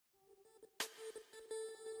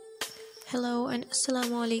Hello and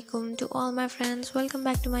assalamu alaikum to all my friends. Welcome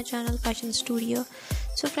back to my channel Fashion Studio.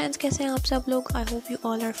 So friends, कैसे हैं आप सब लोग? I hope you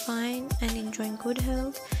all are fine and enjoying good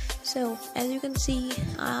health. So as you can see,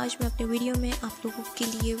 आज मैं अपने video में आप लोगों के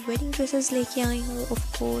लिए वेडिंग ड्रेसेस लेके आई हूँ.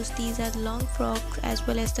 Of course these are long frocks as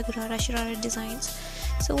well as the गरारा sharara designs.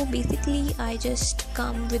 So basically I just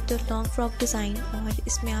come with the long frock design और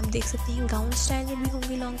इसमें आप देख सकते हैं गाउन स्टाइल में भी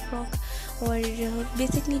होंगी लॉन्ग फ्रॉक. और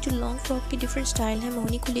बेसिकली जो लॉन्ग फ्रॉक के डिफरेंट स्टाइल हैं मैं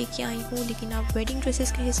उन्हीं को लेके आई हूँ, लेकिन आप वेडिंग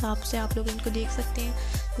ड्रेसेस के हिसाब से आप लोग इनको देख सकते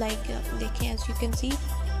हैं. लाइक देखें, एज यू कैन सी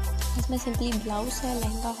इसमें सिंपली ब्लाउज है,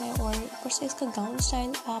 लहंगा है और ऊपर से इसका गाउन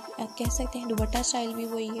स्टाइल आप कह सकते हैं. दुपट्टा स्टाइल भी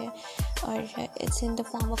वही है और it's in the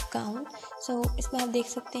form of gown. सो इसमें आप देख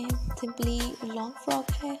सकते हैं सिंपली लॉन्ग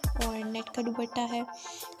फ्रॉक है और नेट का दुपट्टा है.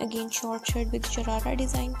 Again short shirt with sharara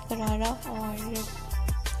design करारा और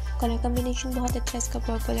कलर कम्बिनेशन बहुत अच्छा है इसका.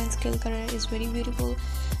 Purple and skill colour is very beautiful.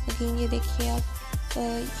 Again ये देखिए आप,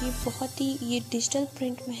 ये बहुत ही ये डिजिटल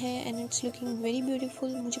प्रिंट में है and it's looking very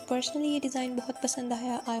beautiful. मुझे पर्सनली ये डिज़ाइन बहुत पसंद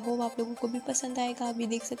आया. आई होप आप लोगों को भी पसंद आएगा. आप ये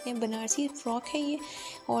देख सकते हैं बनारसी फ्रॉक है ये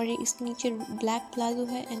और इस नीचे ब्लैक प्लाजो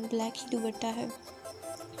है एंड ब्लैक ही दुपट्टा है.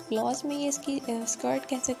 फ्लॉज में ये इसकी स्कर्ट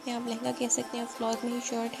कह सकते हैं, आप लहंगा कह सकते हैं. फ्लॉज में ही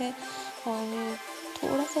शर्ट है और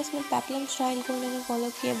थोड़ा सा इसमें पेपलम स्टाइल को उन्होंने फॉलो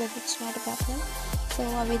किया but it's not a peplum. तो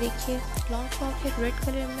अभी देखिए लॉन्ग फ्रॉक है रेड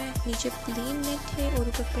कलर में, नीचे प्लेन नेट है और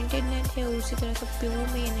ऊपर प्रिंटेड नेट है और उसी तरह का प्योर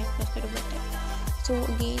में ये नेट का दुपट्टा है. सो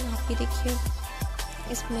अगेन आप ये देखिए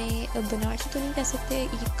इसमें बनारसी तो नहीं कह सकते,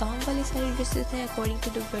 ये काम वाली सारी ड्रेसेस हैं अकॉर्डिंग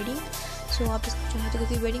टू द वेडिंग. सो आप इसको चाहे तो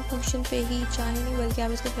किसी वेडिंग फंक्शन पे ही, चाहे नहीं बल्कि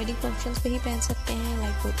आप इसको वेडिंग फंक्शंस पे ही पहन सकते हैं.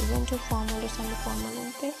 लाइक इवेंट फॉर्मल और सेमी फॉर्मल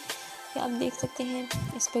उन पे आप देख सकते हैं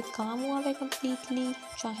इस पर काम हुआ है कम्प्लीटली.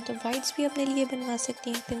 चाहे तो ब्राइड्स भी अपने लिए बनवा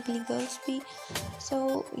सकती हैं, सिंपली गर्ल्स भी.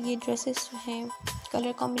 सो ये ड्रेसेस हैं,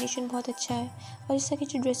 कलर कॉम्बिनेशन बहुत अच्छा है और इस तरह के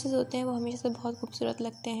जो ड्रेसेस होते हैं वो हमेशा से बहुत खूबसूरत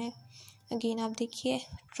लगते हैं. अगेन आप देखिए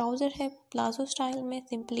ट्राउज़र है प्लाजो स्टाइल में,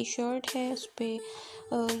 सिंपली शर्ट है, उस पर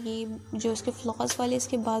ये जो इसके फ्लॉज वाले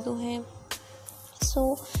इसके बाजू हैं. सो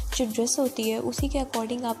जो ड्रेस होती है उसी के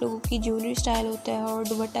अकॉर्डिंग आप लोगों की ज्वेलरी स्टाइल होता है और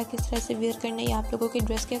दुपट्टा किस तरह से वेयर करना है आप लोगों के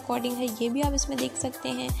ड्रेस के अकॉर्डिंग है, ये भी आप इसमें देख सकते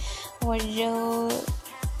हैं. और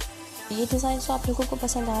ये डिज़ाइन तो आप लोगों को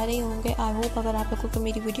पसंद आ रहे होंगे. आई होप अगर आप लोगों को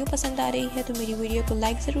मेरी वीडियो पसंद आ रही है तो मेरी वीडियो को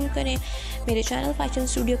लाइक ज़रूर करें, मेरे चैनल फैशन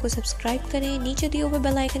स्टूडियो को सब्सक्राइब करें, नीचे दिए हुए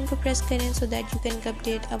बेल आइकन को प्रेस करें so that you can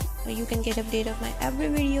get update of my every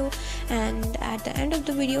video. And at the end of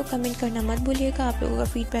the video comment करना मत भूलिएगा, आप लोगों का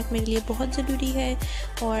फीडबैक मेरे लिए बहुत ज़रूरी है.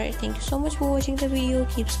 और thank you so much for watching the video.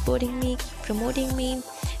 Keep supporting me, keep promoting me.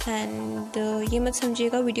 And ये मत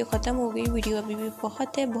समझिएगा वीडियो ख़त्म हो गई, वीडियो अभी भी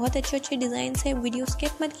बहुत है, बहुत अच्छे डिज़ाइंस हैं. वीडियो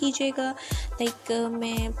स्किप मत कीजिएगा. लाइक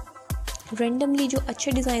मैं रेंडमली जो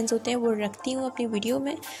अच्छे डिज़ाइंस होते हैं वो रखती हूँ अपनी वीडियो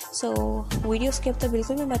में. सो वीडियो स्किप तो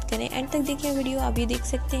बिल्कुल भी मत करें, एंड तक देखिए वीडियो. आप ये देख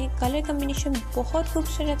सकते हैं कलर कम्बिनेशन बहुत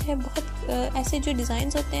खूबसूरत है. बहुत ऐसे जो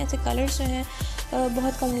डिज़ाइंस होते हैं, ऐसे कलर्स जो हैं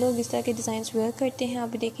बहुत कम लोग इस तरह के डिज़ाइंस वेयर करते हैं.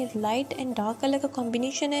 आप देखें लाइट एंड डार्क कलर का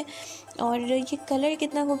कॉम्बिनेशन है और ये कलर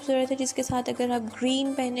कितना खूबसूरत है, जिसके साथ अगर आप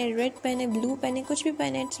ग्रीन पहने, रेड पहने, ब्लू पहने, कुछ भी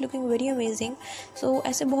पहने, इट्स लुकिंग वेरी अमेजिंग. सो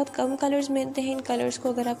ऐसे बहुत कम कलर्स मिलते हैं. इन कलर्स को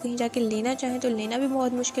अगर आप कहीं जाके लेना चाहें तो लेना भी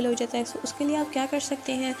बहुत मुश्किल हो जाता है. सो उसके लिए आप क्या कर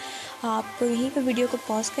सकते हैं, आप यहीं पर वीडियो को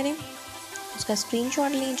पॉज करें, उसका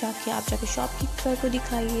स्क्रीनशॉट लें, जाके शॉपकीपर को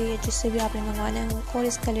दिखाइए या जिससे भी आपने मंगवाना है उनको और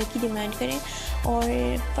इस कलर की डिमांड करें. और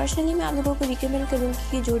पर्सनली मैं आप लोगों को रिकमेंड करूँगी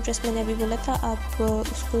कि जो ड्रेस मैंने अभी बोला था आप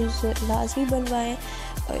उसको लाजमी बनवाएं.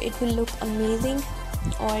 It will look amazing.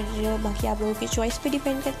 और बाकी आप लोगों की चॉइस पे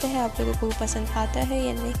डिपेंड करता है, आप लोगों को पसंद आता है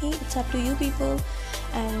या नहीं. It's up to you people.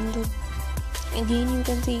 And again you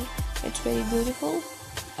can see it's very beautiful.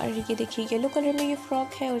 और ये देखिए येलो कलर में ये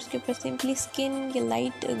फ्रॉक है और उसके ऊपर सिंपली स्किन या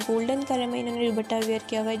लाइट गोल्डन कलर में इन्होंने दुपट्टा वेयर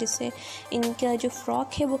किया हुआ है, जिससे इनका जो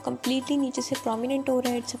फ्रॉक है वो कम्प्लीटली नीचे से प्रोमिनेंट हो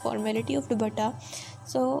रहा है. इट्स अ फॉर्मेलिटी ऑफ दुपट्टा.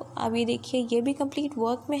 सो आप ये देखिए ये भी कंप्लीट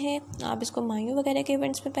वर्क में है. आप इसको मायूं वगैरह के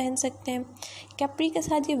इवेंट्स में पहन सकते हैं. कैप्री के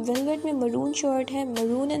साथ ये वेलवेट में मरून शर्ट है.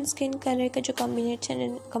 मरून एंड स्किन कलर का जो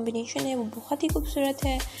कॉम्बिनेशन है वो बहुत ही खूबसूरत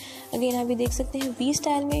है. अगेन आप ये देख सकते हैं वी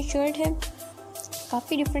स्टाइल में शर्ट है,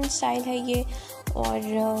 काफ़ी डिफरेंट स्टाइल है ये. और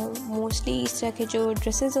मोस्टली इस तरह के जो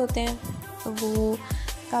ड्रेसेस होते हैं वो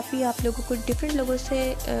काफ़ी आप लोगों को डिफरेंट लोगों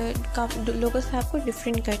से आपको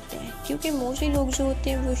डिफरेंट करते हैं, क्योंकि मोस्टली लोग जो होते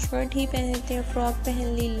हैं वो शर्ट ही पहनते हैं, फ्रॉक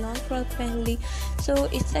पहन ली, लॉन्ग फ्रॉक पहन ली. सो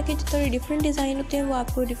इस तरह के जो थोड़े डिफरेंट डिज़ाइन होते हैं वो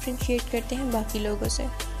आपको डिफरेंशिएट करते हैं बाकी लोगों से.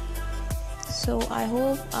 सो आई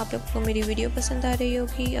होप आप लोगों को मेरी वीडियो पसंद आ रही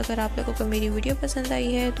होगी। अगर आप लोगों को मेरी वीडियो पसंद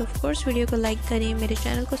आई है तो ऑफकोर्स वीडियो को लाइक करें, मेरे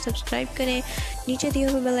चैनल को सब्सक्राइब करें, नीचे दिए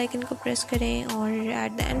हुए बेल आइकन को प्रेस करें और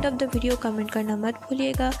at the end of the video comment करना मत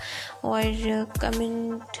भूलिएगा। और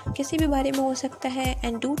कमेंट किसी भी बारे में हो सकता है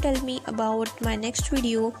and do tell me about my next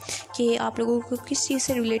video कि आप लोगों को किस चीज़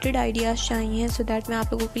से रिलेटेड आइडियाज़ चाहिए, सो दैट मैं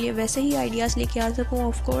आप लोगों के लिए वैसे ही आइडियाज़ लेके आ सकूँ।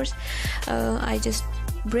 Of course I just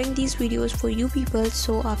bring these videos for you people.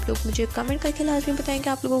 सो आप लोग मुझे कमेंट करके लाजमी बताएं कि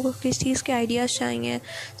आप लोगों को किस चीज़ के आइडियाज़ चाहिए,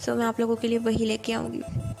 सो मैं आप लोगों के लिए वही लेके आऊँगी।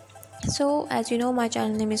 So as you know my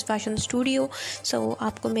channel name is fashion studio. सो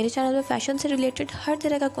आपको मेरे चैनल पे फैशन से रिलेटेड हर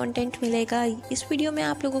तरह का कंटेंट मिलेगा। इस वीडियो में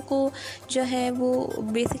आप लोगों को जो है वो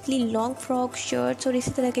बेसिकली लॉन्ग फ्रॉक, शर्ट्स और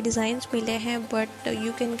इसी तरह के डिज़ाइंस मिले हैं, but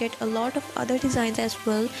you can get a lot of other designs as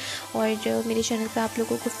well. और मेरे चैनल पे आप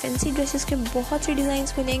लोगों को फैंसी ड्रेसेस के बहुत से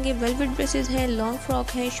डिज़ाइंस मिलेंगे। वेलवेट ड्रेसेस हैं, लॉन्ग फ्रॉक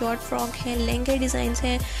हैं, शॉर्ट फ्रॉक हैं, लहंगे डिज़ाइंस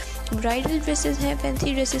हैं, ब्राइडल ड्रेसेस हैं,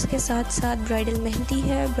 फैंसी ड्रेसेस के साथ साथ ब्राइडल मेहंदी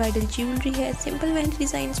है, ब्राइडल ज्वेलरी है, सिंपल मेहंदी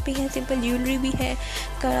डिज़ाइंस भी हैं, सिंपल ज्वेलरी भी है,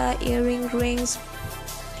 कड़ा, इयररिंग, रिंग्स,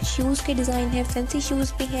 शूज़ के डिज़ाइन है, फैंसी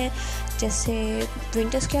शूज़ भी हैं, जैसे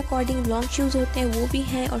विंटर्स के अकॉर्डिंग लॉन्ग शूज़ होते हैं वो भी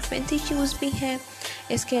हैं और फैंसी शूज़ भी हैं।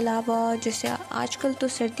 इसके अलावा जैसे आजकल तो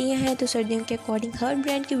सर्दियां हैं तो सर्दियों के अकॉर्डिंग हर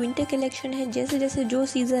ब्रांड की विंटर कलेक्शन है। जैसे जैसे जो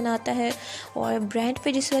सीज़न आता है और ब्रांड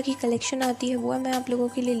पे जिस तरह की कलेक्शन आती है वो मैं आप लोगों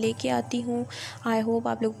के लिए लेके आती हूँ। आई होप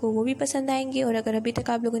आप लोगों को वो भी पसंद आएंगे। और अगर अभी तक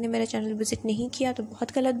आप लोगों ने मेरा चैनल विज़िट नहीं किया तो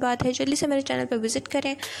बहुत गलत बात है, जल्दी से मेरे चैनल पर विज़िट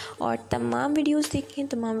करें और तमाम वीडियोज़ देखें।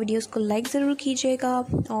 तमाम वीडियोज़ को लाइक ज़रूर कीजिएगा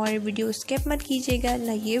और वीडियो स्किप मत कीजिएगा,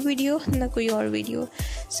 ना ये वीडियो ना कोई और वीडियो।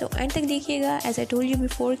 सो एंड तक देखिएगा। As I told you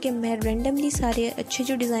before कि मैं रेंडमली सारे अच्छे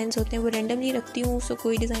जो डिज़ाइंस होते हैं वो रेंडमली रखती हूँ। सो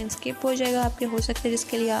कोई डिज़ाइन स्किप हो जाएगा आपके, हो सकता है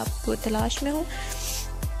जिसके लिए आप तलाश में हो।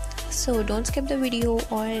 So don't skip the video.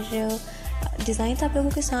 और डिज़ाइंस आप लोगों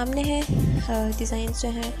के सामने हैं। डिज़ाइंस जो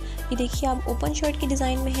हैं ये देखिए, आप ओपन शर्ट के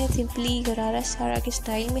डिज़ाइन में है, सिंपली गरारा सारा के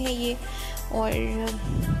स्टाइल में है ये।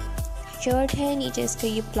 और शर्ट है, नीचे इसका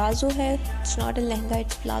ये प्लाजो है, it's not a lehenga,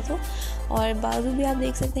 it's palazzo. और बाजू भी आप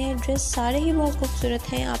देख सकते हैं। ड्रेस सारे ही बहुत खूबसूरत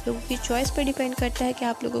हैं, आप लोगों की चॉइस पर डिपेंड करता है कि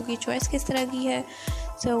आप लोगों की चॉइस किस तरह की है।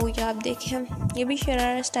 सो ये आप देखें, ये भी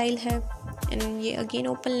शरारा स्टाइल है एंड ये again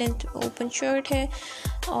open length open shirt है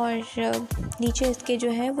और नीचे इसके जो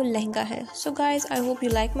है वो लहंगा है। So guys I hope you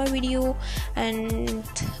like my video and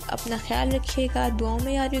अपना ख्याल रखिएगा, दुआओं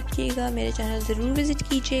में याद रखिएगा, मेरे चैनल ज़रूर विज़िट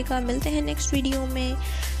कीजिएगा। मिलते हैं नेक्स्ट वीडियो में।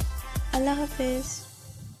 अल्लाह हाफिज़।